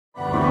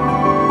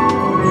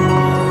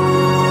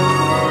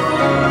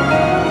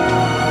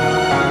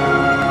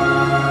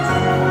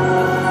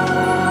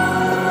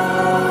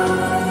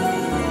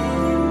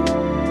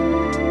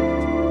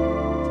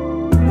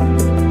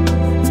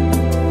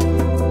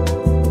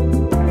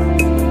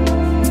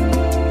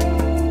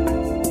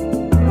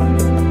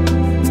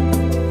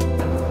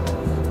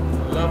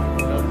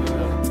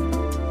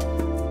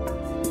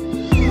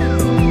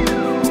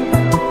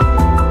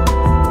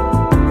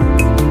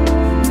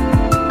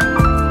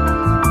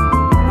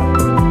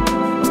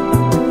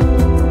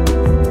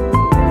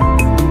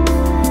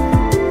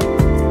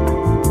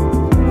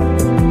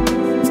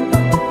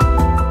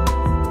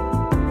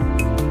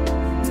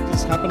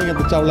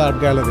Savla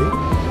Art Gallery,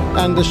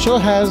 and the show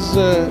has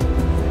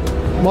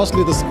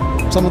mostly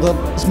some of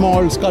the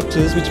small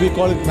sculptures, which we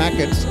call it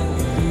maquettes,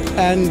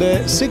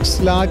 and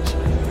 6 large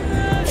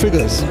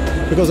figures,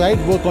 because I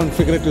work on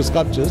figurative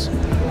sculptures,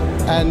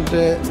 and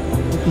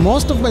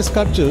most of my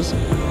sculptures,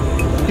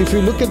 if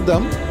you look at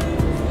them,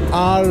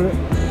 are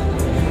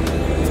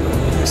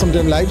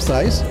sometimes life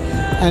size,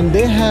 and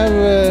they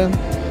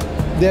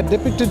are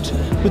depicted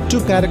with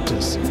 2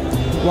 characters.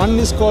 One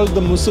is called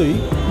the Musui,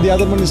 the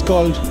other one is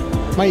called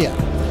Maya.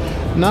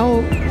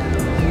 Now,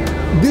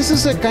 this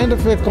is a kind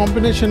of a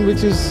combination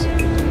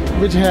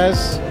which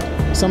has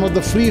some of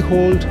the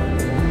freehold,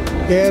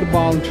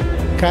 airbound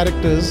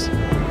characters,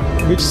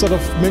 which sort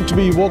of meant to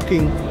be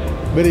evoking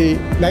very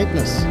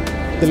lightness,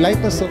 the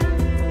lightness of.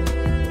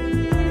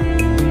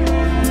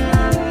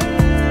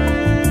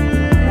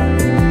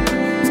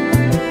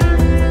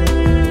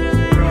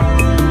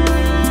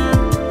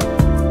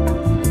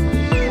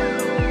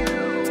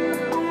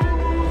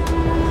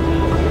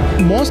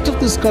 Most of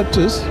the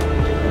sculptures,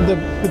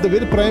 with the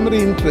very primary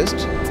interest,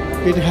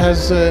 it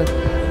has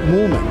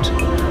movement,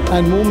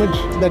 and movement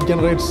that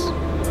generates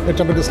a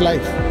tremendous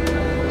life.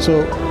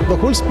 So the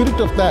whole spirit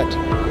of that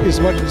is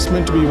what it's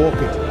meant to be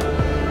evoking.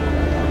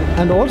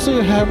 And also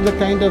you have the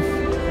kind of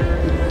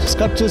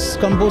sculptures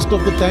composed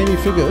of the tiny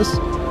figures,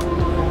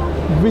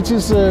 which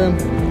is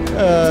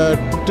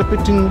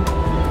depicting,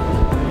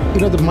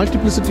 the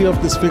multiplicity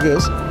of these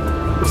figures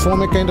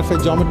form a kind of a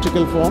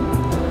geometrical form.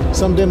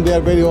 Sometimes they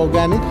are very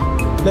organic,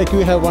 like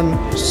we have one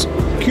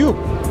cube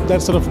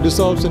that sort of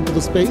dissolves into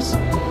the space,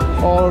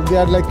 or they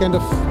are like kind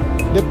of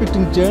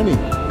depicting journey,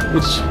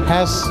 which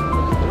has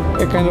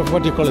a kind of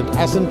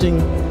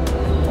ascending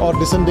or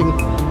descending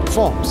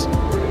forms.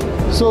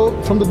 So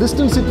from the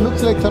distance it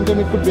looks like sometimes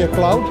it could be a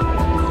cloud,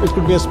 it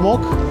could be a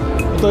smoke,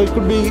 so it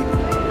could be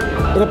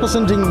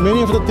representing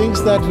many of the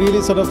things that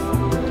really sort of,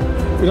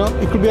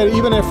 it could be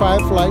even a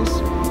fireflies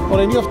or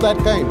any of that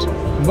kind.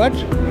 But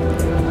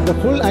the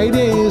whole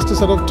idea is to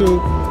sort of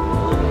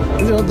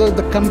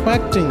the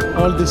compacting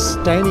all these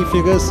tiny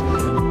figures.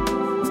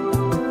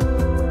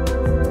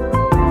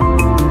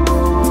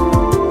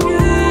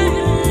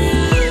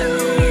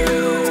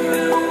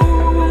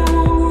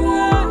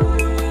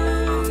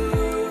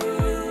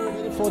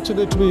 Very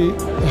fortunate to be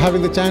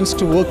having the chance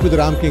to work with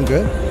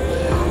Ramkinkar.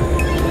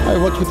 I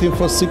worked with him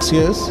for 6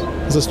 years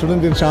as a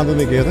student in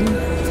Santiniketan,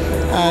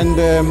 and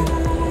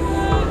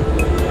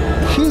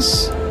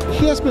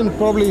he has been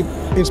probably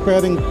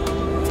inspiring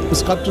the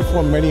sculptor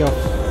for many of,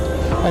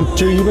 and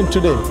even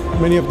today,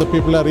 many of the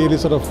people are really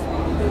sort of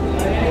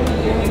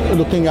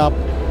looking up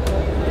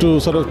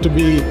to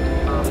be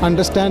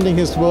understanding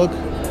his work,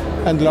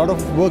 and a lot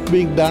of work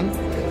being done.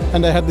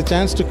 And I had the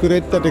chance to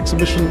curate that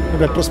exhibition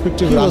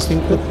retrospective. He was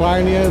the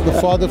pioneer, the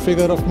father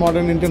figure of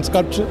modern Indian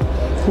sculpture,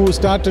 who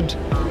started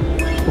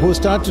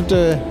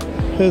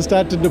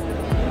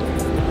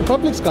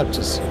public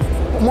sculptures,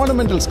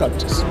 monumental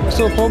sculptures.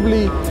 So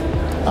probably,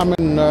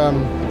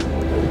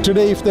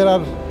 today, if there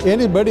are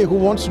anybody who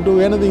wants to do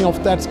anything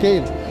of that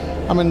scale,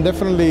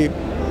 definitely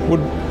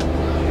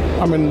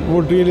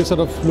would really sort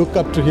of look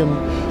up to him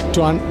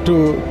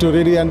to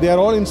really, and they are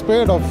all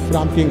inspired of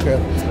Ramkinkar,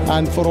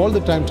 and for all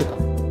the time to come.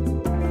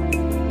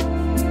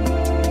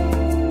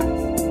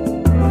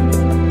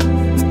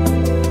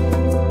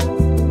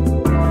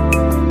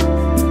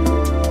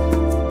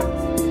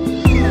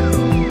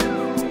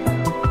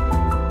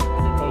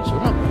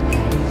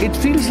 It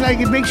feels like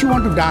it makes you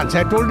want to dance.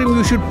 I told him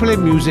you should play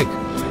music.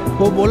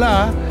 वो बोला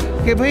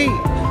कि भाई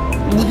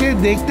मुझे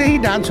देखते ही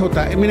dance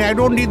होता है. I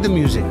don't need the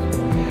music.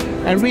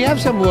 And we have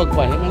some work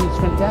by him, and it's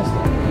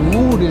fantastic.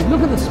 Mood is,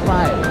 look at the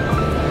smile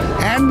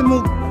and the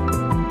move.